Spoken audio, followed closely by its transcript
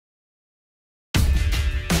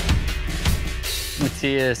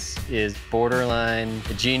Matthias is borderline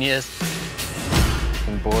a genius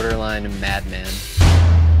and borderline a madman.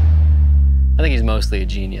 I think he's mostly a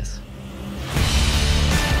genius.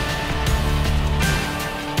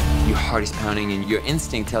 Your heart is pounding and your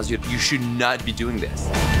instinct tells you you should not be doing this.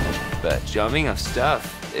 But jumping off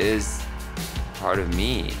stuff is part of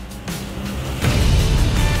me.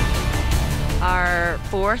 Our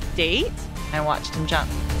fourth date, I watched him jump.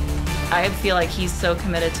 I feel like he's so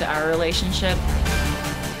committed to our relationship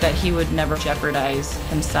that he would never jeopardize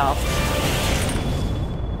himself.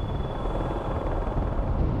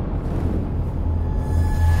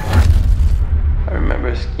 I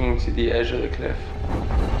remember skiing to the edge of the cliff.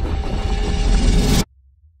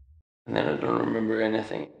 And then I don't remember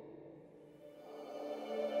anything.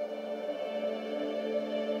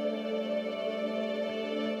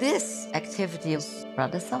 This activity is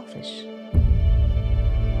rather selfish.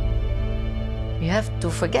 You have to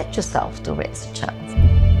forget yourself to raise a child.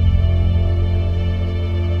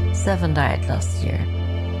 7 died last year.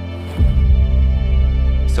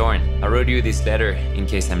 Soren, I wrote you this letter in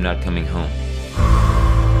case I'm not coming home.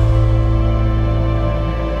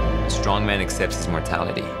 A strong man accepts his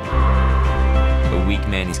mortality. A weak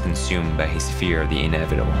man is consumed by his fear of the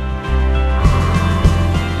inevitable.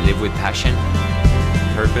 Live with passion,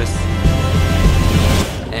 purpose,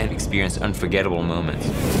 and experience unforgettable moments.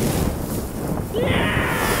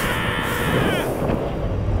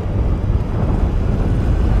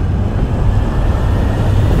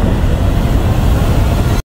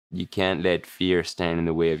 You can't let fear stand in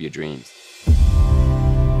the way of your dreams.